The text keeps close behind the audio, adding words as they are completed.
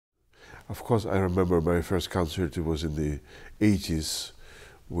Of course, I remember my first concert. It was in the 80s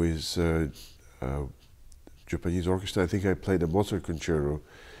with Japanese orchestra. I think I played a Mozart concerto,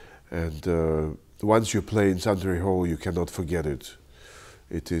 and once you play in Saint Hall, you cannot forget it.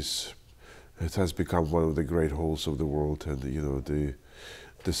 It has become one of the great halls of the world, and you know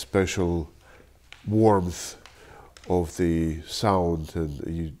the special warmth of the sound,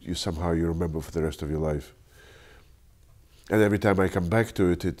 and you somehow you remember for the rest of your life. And every time I come back to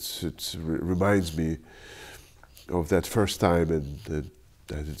it, it reminds me of that first time, and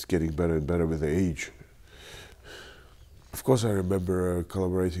it's getting better and better with the age. Of course, I remember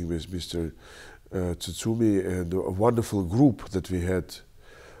collaborating with Mr. Tsutsumi and a wonderful group that we had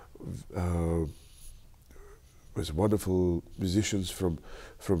with wonderful musicians from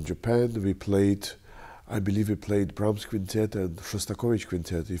Japan. We played, I believe we played Brahms Quintet and Shostakovich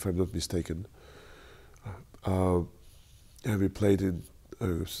Quintet, if I'm not mistaken. And we played in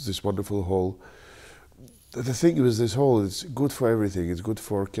this wonderful hall. The thing with this hall, it's good for everything. It's good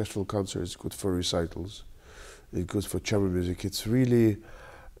for orchestral concerts, it's good for recitals, it's good for chamber music. It's really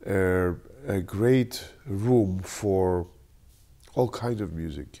a great room for all kinds of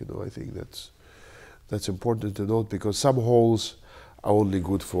music. You know, I think that's important to note, because some halls are only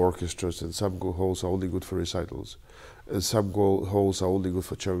good for orchestras, and some halls are only good for recitals, and some halls are only good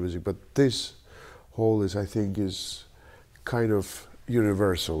for chamber music. But this hall is, I think, is kind of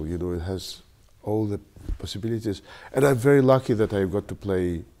universal. You know, it has all the possibilities, and I'm very lucky that I got to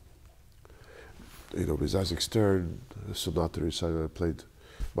play, you know, with Isaac Stern, sonata recital. I played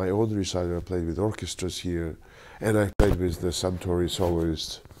my own recital. I played with orchestras here, and I played with the Suntory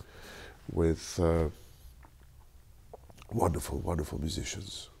soloists, with wonderful, wonderful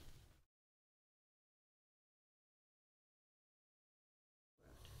musicians.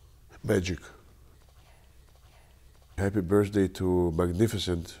 Magic. Happy birthday to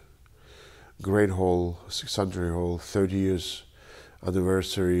magnificent, great hall, Sanctuary Hall, 30 years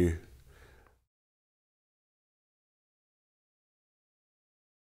anniversary.